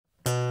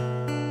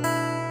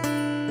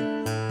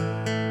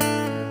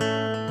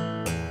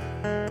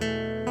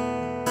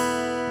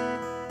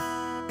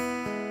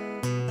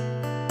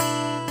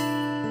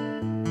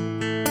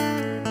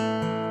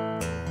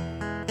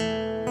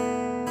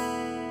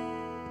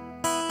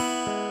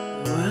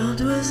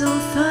world was on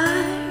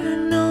fire,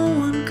 no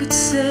one could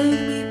save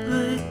me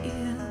but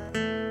you.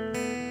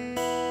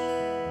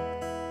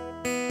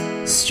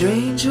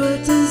 Strange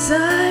what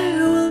desire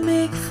will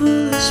make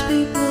foolish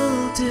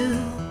people do.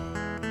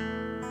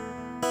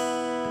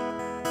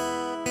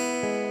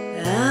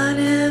 I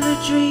never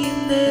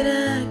dreamed that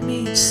I'd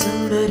meet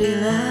somebody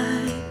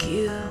like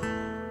you.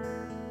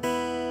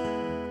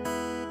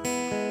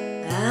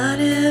 I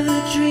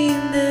never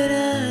dreamed that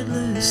I'd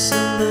lose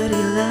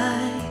somebody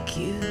like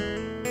you.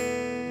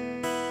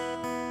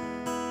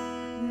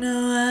 No,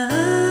 I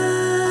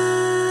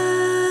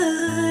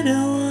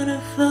don't wanna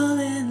fall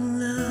in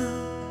love.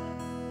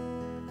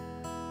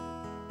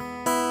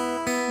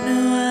 No,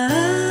 I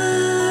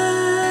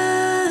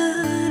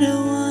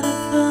don't wanna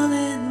fall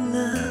in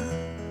love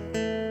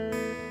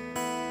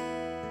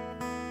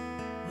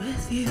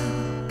with you.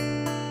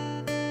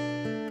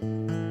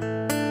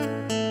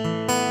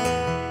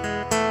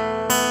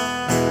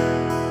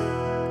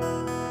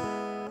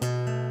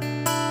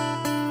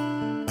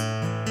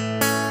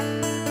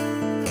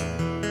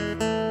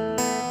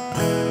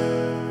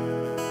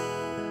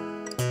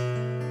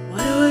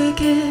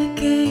 Wicked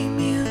game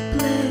you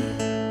play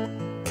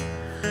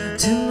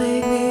to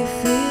make me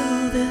feel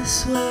this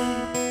way.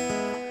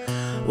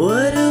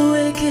 What a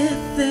wicked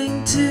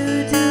thing to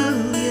do,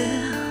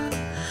 yeah,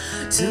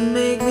 to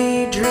make me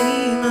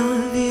dream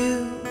of you.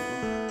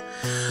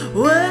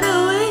 What a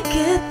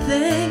wicked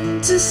thing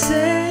to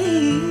say.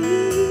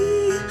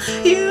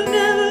 You've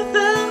never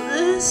felt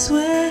this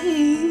way.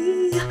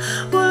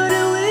 What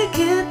a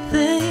wicked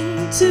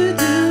thing to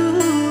do,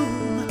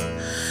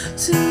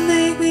 to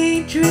make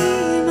me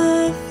dream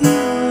of you.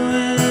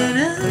 And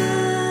I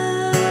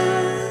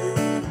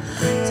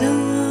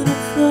don't wanna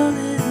fall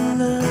in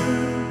love.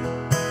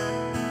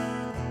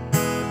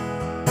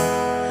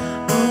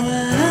 Oh,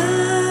 I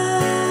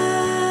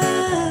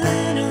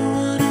don't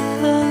wanna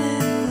fall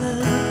in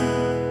love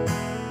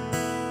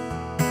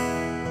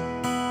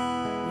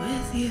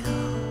with you.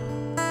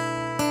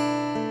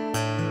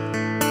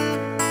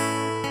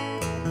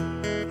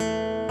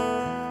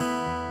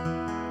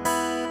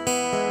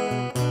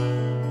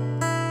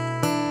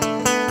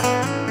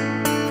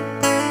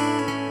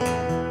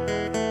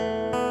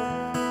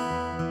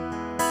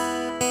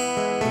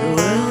 The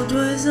world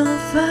was on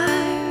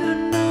fire,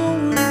 no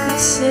one could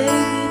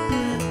save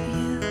me but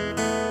you.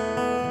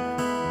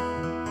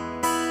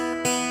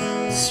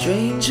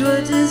 Strange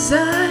what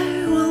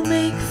desire will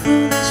make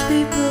foolish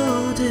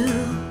people do.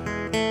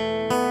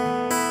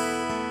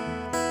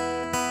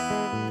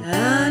 I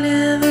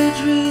never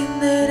dreamed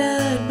that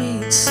I'd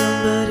meet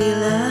somebody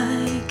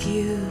like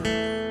you.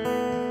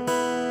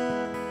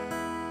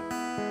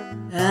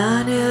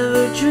 I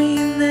never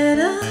dreamed that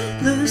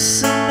I'd lose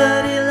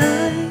somebody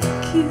like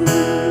you.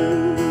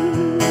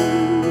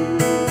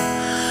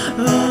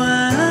 Oh, I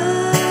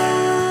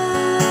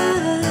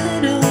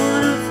don't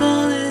wanna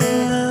fall in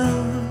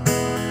love.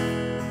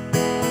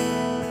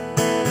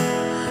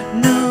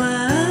 No, I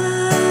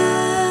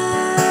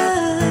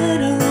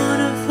don't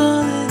wanna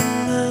fall in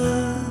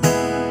love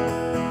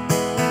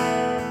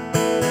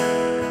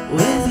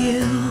with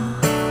you.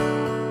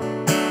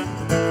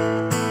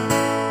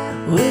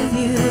 With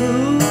you.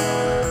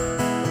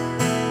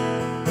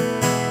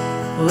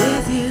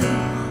 With you.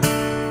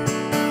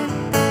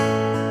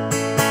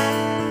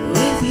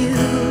 With you.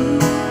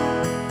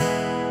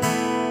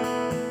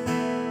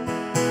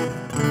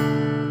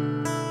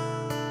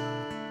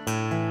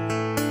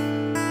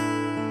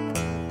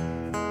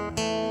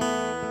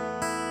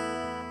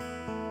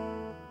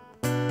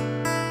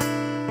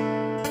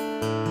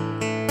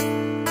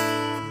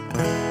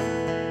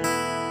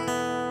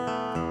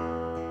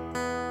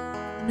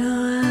 No,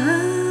 I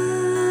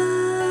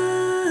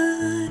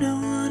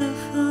don't wanna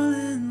fall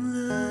in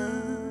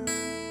love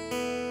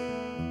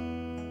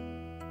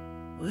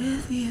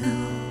with you.